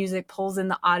pulls in the music, pulls in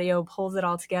the audio, pulls it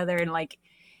all together, and like,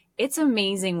 it's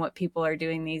amazing what people are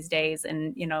doing these days.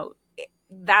 And,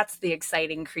 that's the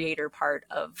exciting creator part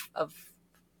of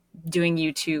doing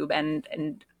YouTube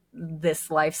and this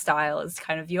lifestyle is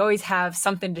kind of, you always have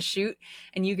something to shoot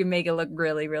and you can make it look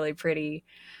really, really pretty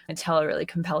and tell a really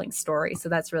compelling story. So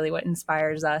that's really what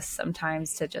inspires us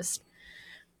sometimes to just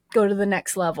go to the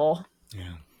next level.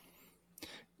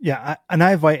 Yeah. And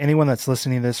I invite anyone that's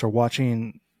listening to this or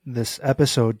watching this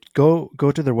episode, go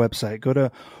to their website, go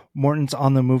to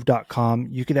mortonsonthemove.com.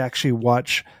 You could actually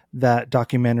watch that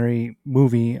documentary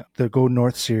movie, the Go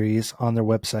North series, on their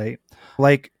website.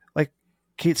 Like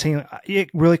Kate saying, it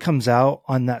really comes out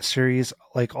on that series,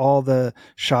 like all the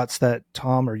shots that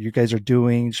Tom or you guys are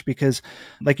doing, just because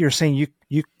like you're saying,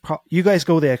 you guys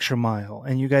go the extra mile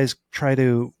and you guys try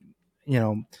to,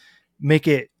 make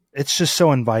it's just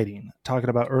so inviting. Talking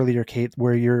about earlier, Kate,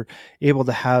 where you're able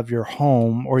to have your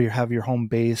home or you have your home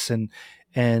base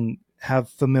and have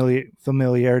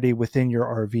familiarity within your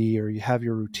RV, or you have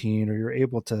your routine, or you're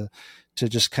able to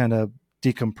just kind of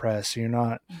decompress. You're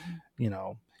not,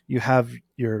 you have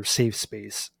your safe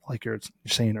space, like you're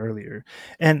saying earlier.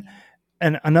 And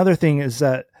another thing is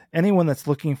that anyone that's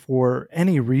looking for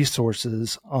any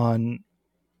resources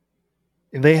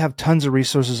they have tons of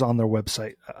resources on their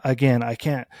website. Again, I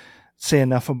can't say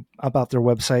enough about their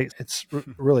website. It's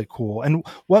really cool. And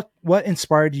what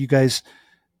inspired you guys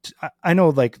I know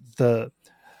like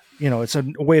it's a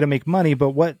way to make money,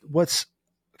 but what's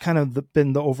kind of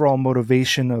been the overall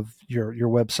motivation of your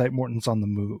website, Mortons on the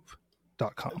Move?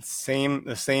 mortonsblog.com.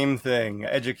 The same thing.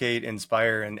 Educate,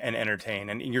 inspire, and entertain.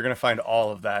 And you're going to find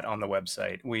all of that on the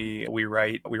website. We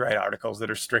write articles that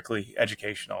are strictly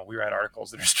educational. We write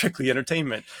articles that are strictly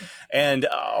entertainment, and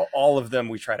all of them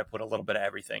we try to put a little bit of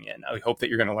everything in. We hope that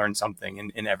you're going to learn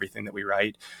something in everything that we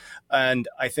write. And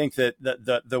I think that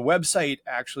the website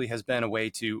actually has been a way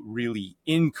to really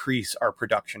increase our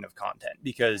production of content,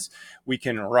 because we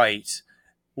can write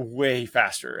way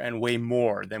faster and way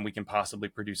more than we can possibly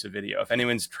produce a video. If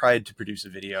anyone's tried to produce a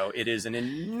video, it is an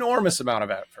enormous amount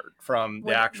of effort from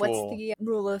the actual... What's the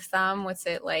rule of thumb? What's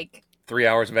it like? 3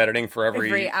 hours of editing for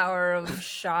every hour of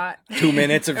shot. 2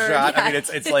 minutes of shot. Yeah. I mean,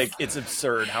 it's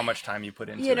absurd how much time you put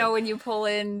into it. You know, when you pull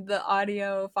in the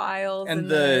audio files and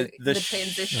the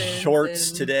transitions.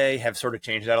 Shorts today have sort of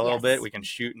changed that a little Yes. bit. We can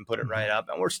shoot and put it right up,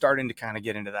 and we're starting to kind of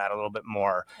get into that a little bit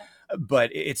more. But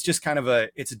it's just kind of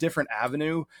it's a different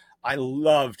avenue. I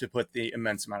love to put the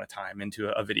immense amount of time into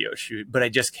a video shoot, but I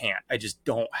just can't. I just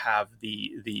don't have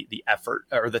the effort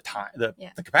or the time, the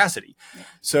capacity. Yeah.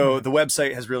 So the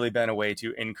website has really been a way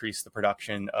to increase the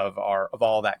production of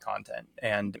all that content.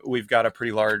 And we've got a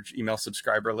pretty large email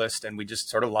subscriber list, and we just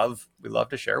sort of we love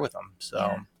to share with them. So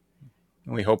yeah.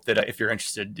 We hope that if you're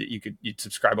interested, you'd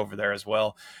subscribe over there as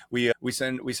well. We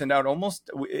send out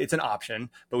it's an option,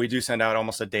 but we do send out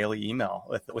almost a daily email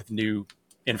with new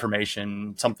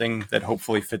information, something that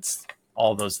hopefully fits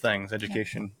all those things: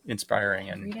 education, inspiring,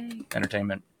 and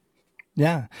entertainment.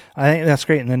 Yeah, I think that's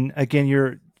great. And then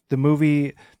again, the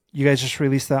movie, you guys just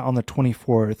released that on the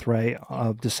 24th, right,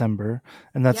 of December,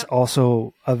 and that's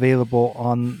also available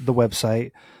on the website.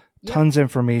 Tons of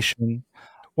information.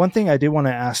 One thing I did want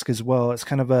to ask as well, it's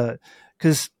kind of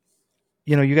because,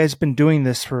 you know, you guys have been doing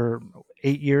this for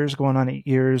 8 years, going on 8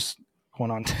 years, been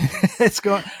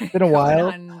a while.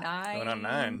 Going on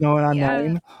nine. We're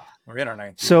in our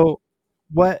ninth. So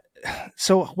what's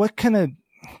kind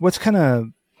of,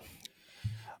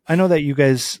 I know that you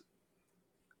guys,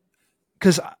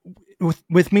 because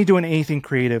with me doing anything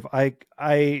creative,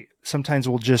 I sometimes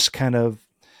will just kind of,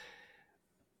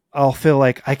 I'll feel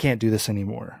like I can't do this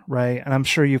anymore, right? And I'm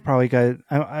sure you've probably got,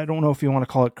 I don't know if you want to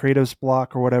call it creative's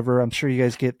block or whatever. I'm sure you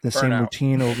guys get the same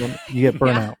routine, or you get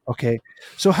burnout. Okay.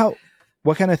 So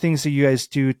what kind of things do you guys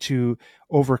do to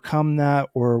overcome that?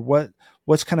 Or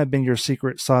what's kind of been your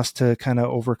secret sauce to kind of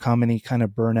overcome any kind of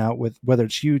burnout, with whether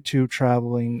it's YouTube,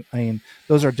 traveling? I mean,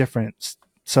 those are different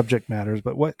subject matters,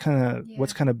 but what's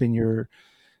kind of been your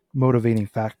motivating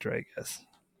factor, I guess?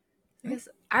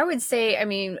 I would say, I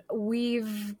mean,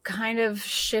 we've kind of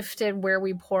shifted where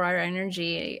we pour our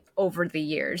energy over the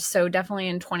years. So definitely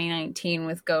in 2019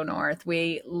 with Go North,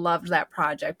 we loved that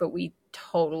project, but we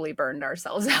totally burned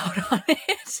ourselves out on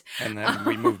it. And then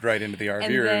we moved right into the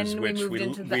RVers, which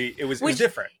it was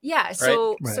different. Yeah. Right?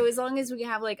 So as long as we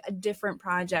have like a different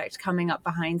project coming up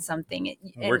behind something,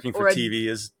 working for TV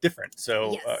is different.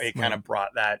 So it kind of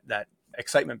brought that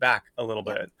excitement back a little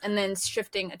bit. And then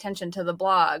shifting attention to the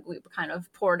blog, we kind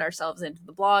of poured ourselves into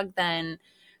the blog then,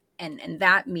 and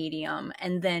that medium.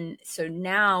 And then, so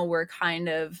now we're kind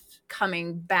of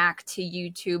coming back to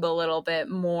YouTube a little bit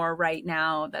more right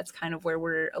now. That's kind of where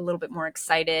we're a little bit more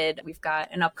excited. We've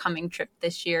got an upcoming trip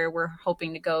this year. We're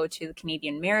hoping to go to the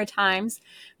Canadian Maritimes,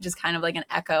 which is kind of like an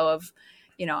echo of,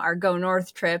 you know, our Go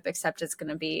North trip, except it's going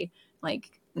to be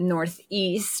like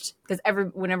northeast, because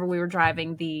whenever we were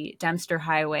driving the Dempster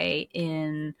Highway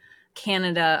in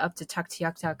Canada up to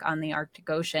Tuktoyaktuk on the Arctic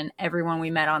Ocean, everyone we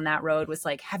met on that road was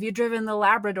like, have you driven the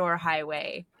Labrador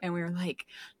Highway? And we were like,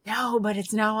 no, but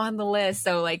it's now on the list.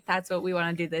 So like, that's what we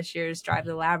want to do this year, is drive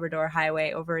the Labrador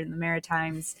Highway over in the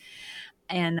Maritimes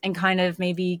and kind of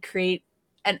maybe create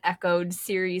an echoed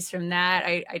series from that.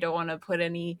 I don't want to put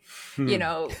any, you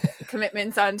know,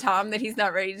 commitments on Tom that he's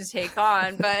not ready to take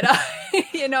on, but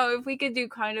you know, if we could do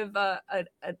kind of a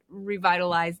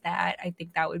revitalize that, I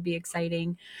think that would be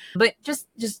exciting. But just,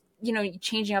 you know,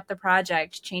 changing up the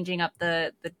project, changing up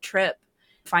the trip,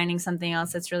 finding something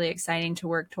else that's really exciting to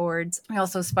work towards. We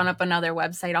also spun up another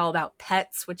website all about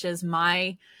pets, which is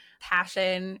my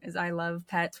passion, is I love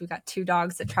pets. We've got 2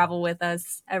 dogs that travel with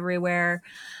us everywhere.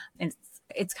 And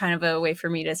it's kind of a way for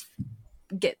me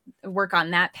to work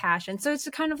on that passion. So it's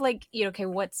kind of like, you know, okay,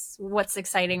 what's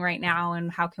exciting right now, and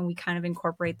how can we kind of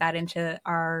incorporate that into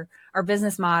our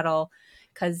business model?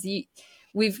 Because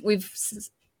we've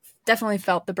definitely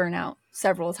felt the burnout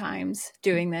several times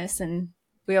doing this, and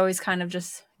we always kind of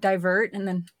just divert and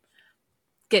then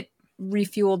get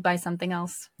refueled by something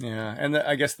else. Yeah, and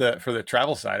I guess for the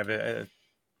travel side of it,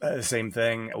 same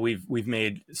thing. We've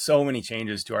made so many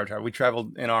changes to our travel. We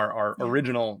traveled in our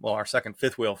original, our second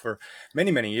fifth wheel for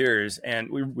many, many years, and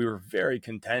we were very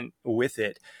content with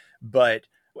it. But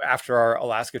after our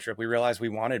Alaska trip, we realized we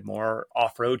wanted more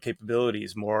off-road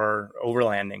capabilities, more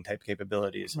overlanding type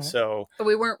capabilities. Right. But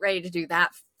we weren't ready to do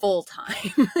that full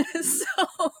time.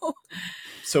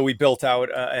 So we built out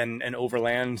an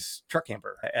overland truck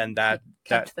camper, and that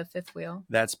kept the fifth wheel.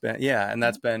 That's been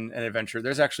that's been an adventure.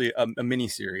 There's actually a mini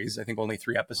series, I think only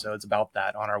 3 episodes about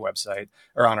that on our website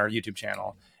or on our YouTube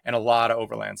channel, and a lot of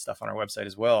overland stuff on our website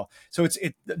as well. So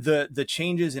the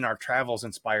changes in our travels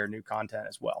inspire new content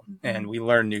as well, and we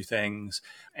learn new things,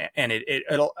 and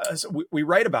we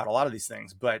write about a lot of these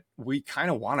things, but we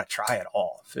kind of want to try it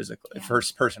all physically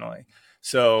personally.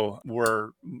 So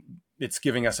it's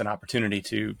giving us an opportunity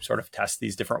to sort of test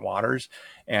these different waters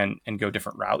and go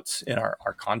different routes in our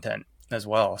content as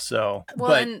well. So,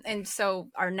 and so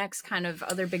our next kind of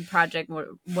other big project,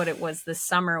 what it was this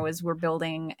summer, was we're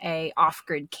building a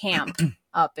off-grid camp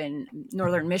up in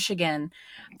northern Michigan,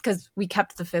 because we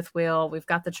kept the fifth wheel, we've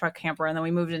got the truck camper, and then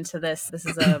we moved into this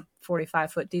is a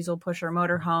 45-foot diesel pusher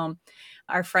motorhome.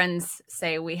 Our friends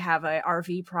say we have a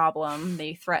RV problem.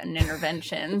 They threaten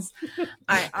interventions.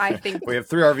 I think we have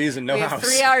 3 RVs and no house.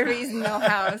 3 RVs and no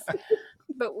house.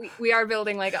 But we are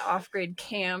building like an off-grid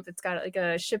camp. It's got like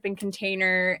a shipping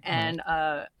container and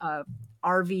a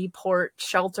RV port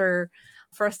shelter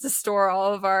for us to store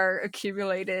all of our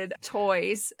accumulated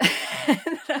toys.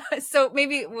 So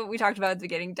maybe what we talked about at the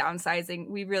beginning, downsizing,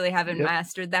 we really haven't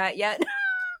mastered that yet.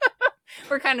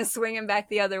 We're kind of swinging back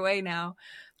the other way now.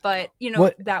 But,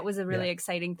 that was a really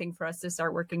exciting thing for us to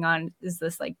start working on, is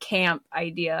this like camp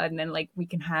idea. And then like we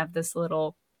can have this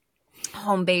little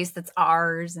home base that's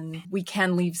ours, and we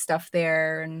can leave stuff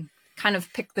there and kind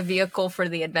of pick the vehicle for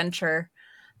the adventure.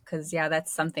 Because,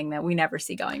 that's something that we never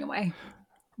see going away.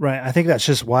 Right. I think that's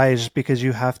just wise, because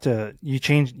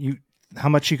how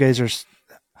much you guys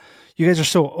are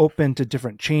so open to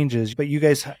different changes, but you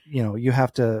guys,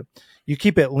 you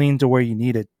keep it lean to where you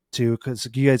need it to, because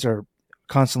you guys are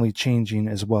constantly changing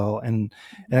as well. And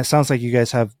it sounds like you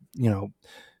guys have,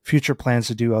 future plans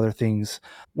to do other things.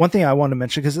 One thing I want to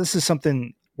mention, because this is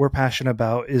something we're passionate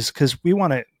about, is because we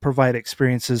want to provide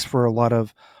experiences for a lot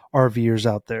of RVers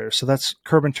out there. So that's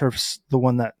Curb and Turf's the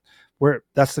one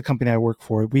that's the company I work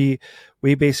for. We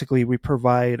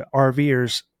provide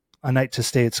RVers a night to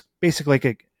stay. It's basically like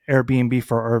an Airbnb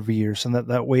for RVers, and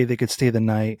that way they could stay the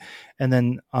night. And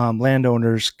then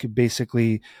landowners could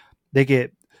they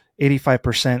get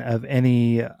 85% of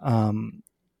any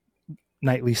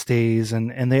nightly stays,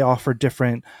 and they offer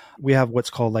we have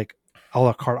what's called like a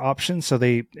la carte options. So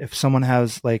if someone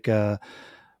has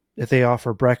if they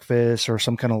offer breakfast or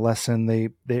some kind of lesson,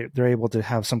 they're able to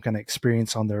have some kind of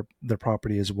experience on their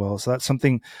property as well. So that's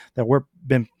something that we've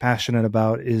been passionate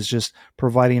about, is just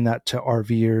providing that to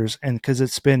RVers. And because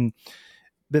it's been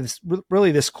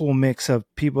really this cool mix of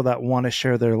people that want to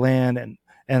share their land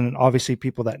and obviously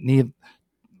people that need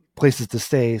places to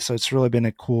stay. So it's really been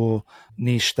a cool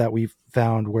niche that we've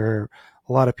found where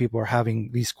a lot of people are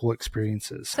having these cool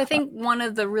experiences. So I think one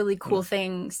of the really cool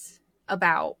things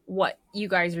about what you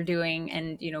guys are doing,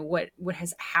 and what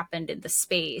has happened in the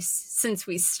space since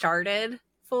we started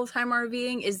full-time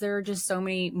RVing, is there are just so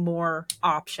many more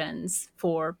options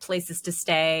for places to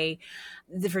stay,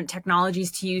 different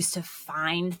technologies to use to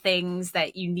find things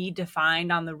that you need to find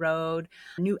on the road,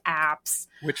 new apps,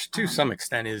 which to some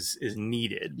extent is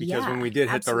needed, because when we did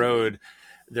hit the road,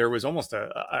 there was almost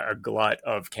a glut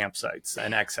of campsites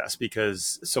and excess,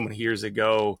 because so many years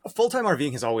ago, full-time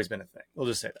RVing has always been a thing. We'll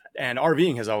just say that. And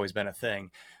RVing has always been a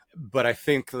thing. But I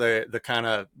think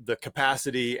the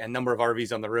capacity and number of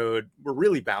RVs on the road were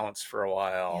really balanced for a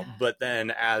while. Yeah. But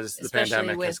then as the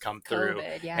pandemic has come through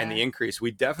and the increase,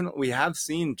 we have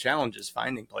seen challenges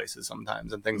finding places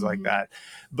sometimes and things like that.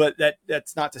 But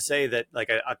that's not to say that like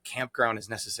a campground is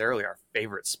necessarily our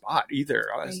favorite spot either.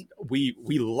 Right.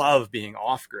 We love being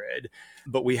off grid,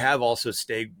 but we have also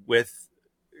stayed with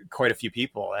quite a few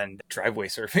people and driveway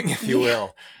surfing, if you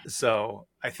will. So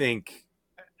I think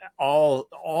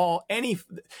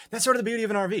that's sort of the beauty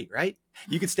of an RV, right?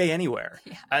 You could stay anywhere,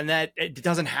 and that it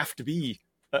doesn't have to be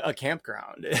a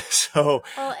campground. So,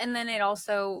 well, and then it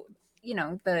also,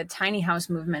 the tiny house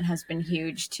movement has been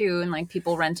huge too. And like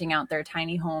people renting out their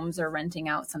tiny homes or renting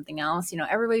out something else,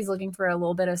 everybody's looking for a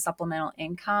little bit of supplemental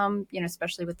income,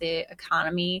 especially with the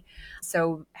economy.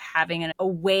 So having a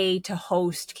way to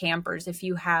host campers, if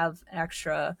you have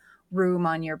extra room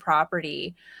on your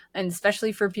property, and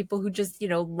especially for people who just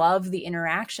love the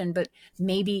interaction, but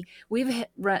maybe we've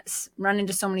run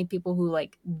into so many people who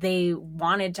like they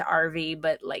wanted to RV,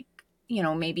 but like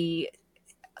maybe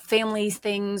families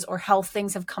things or health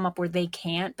things have come up where they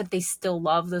can't, but they still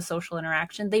love the social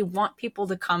interaction. They want people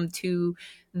to come to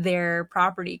their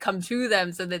property, come to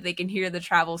them so that they can hear the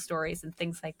travel stories and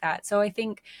things like that. So I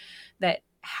think that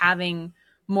having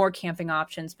more camping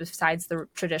options besides the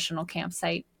traditional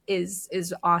campsite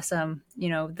is awesome. You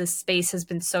know, the space has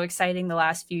been so exciting the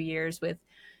last few years with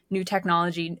new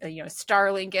technology, you know,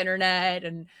 Starlink internet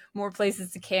and more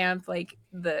places to camp. Like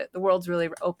the world's really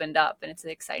opened up, and it's an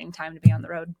exciting time to be on the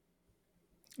road.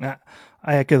 I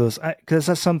echo those, because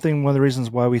that's something, one of the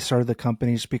reasons why we started the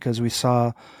company is because we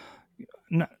saw,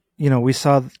 we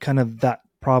saw kind of that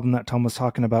problem that Tom was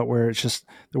talking about, where it's just,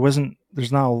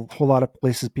 there's not a whole lot of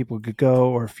places people could go,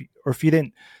 or if you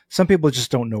didn't, some people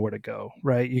just don't know where to go,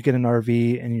 right? You get an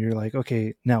RV and you're like,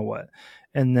 okay, now what?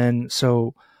 And then,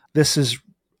 so this is,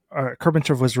 our Curb and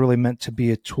Turf was really meant to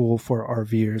be a tool for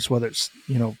RVers, whether it's,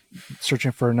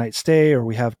 searching for a night stay, or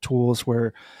we have tools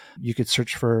where you could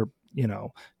search for,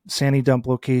 sandy dump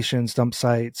locations, dump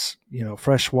sites,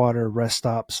 freshwater rest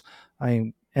stops.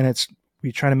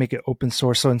 We try to make it open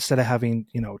source. So instead of having,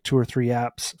 2 or 3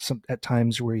 apps, at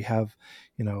times where you have,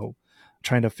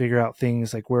 trying to figure out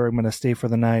things like where I'm going to stay for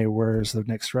the night, or where's the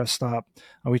next rest stop,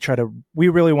 we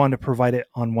really want to provide it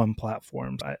on one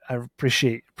platform. I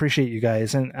appreciate you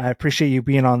guys, and I appreciate you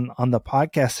being on the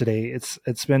podcast today.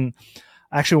 It's been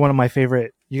actually one of my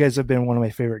favorite. You guys have been one of my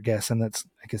favorite guests, and that's,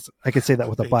 I guess I could say that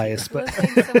with a bias, but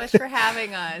thanks so much for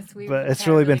having us. But it's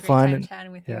really been fun.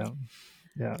 Chatting with you.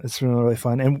 Yeah, it's been really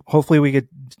fun. And hopefully we could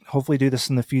do this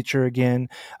in the future again.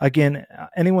 Again,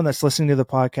 anyone that's listening to the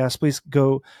podcast, please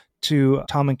go to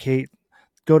Tom and Kate,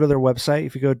 go to their website.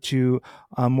 If you go to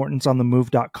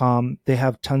mortonsonthemove.com, they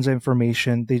have tons of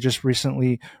information. They just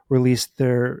recently released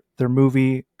their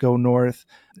movie, Go North.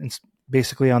 It's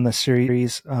basically on the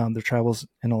series, their travels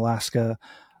in Alaska.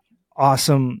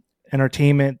 Awesome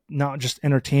entertainment, not just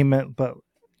entertainment, but,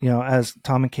 as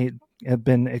Tom and Kate have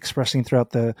been expressing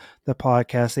throughout the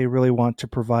podcast, they really want to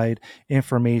provide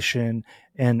information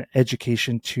and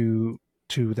education to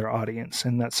their audience.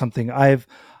 And that's something I've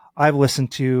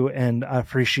listened to and I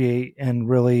appreciate, and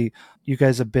really you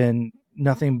guys have been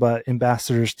nothing but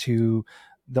ambassadors to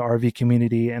the RV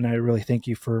community. And I really thank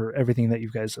you for everything that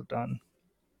you guys have done.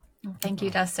 Thank you,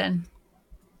 Dustin.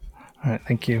 All right.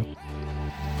 Thank you.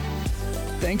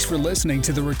 Thanks for listening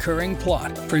to The Recurring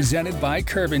Plot, presented by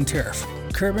Curb and Turf.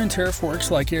 Curb and Turf works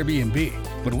like Airbnb,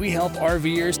 but we help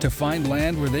RVers to find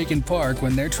land where they can park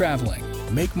when they're traveling.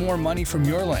 Make more money from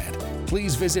your land.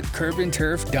 Please visit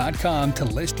curbandturf.com to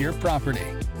list your property.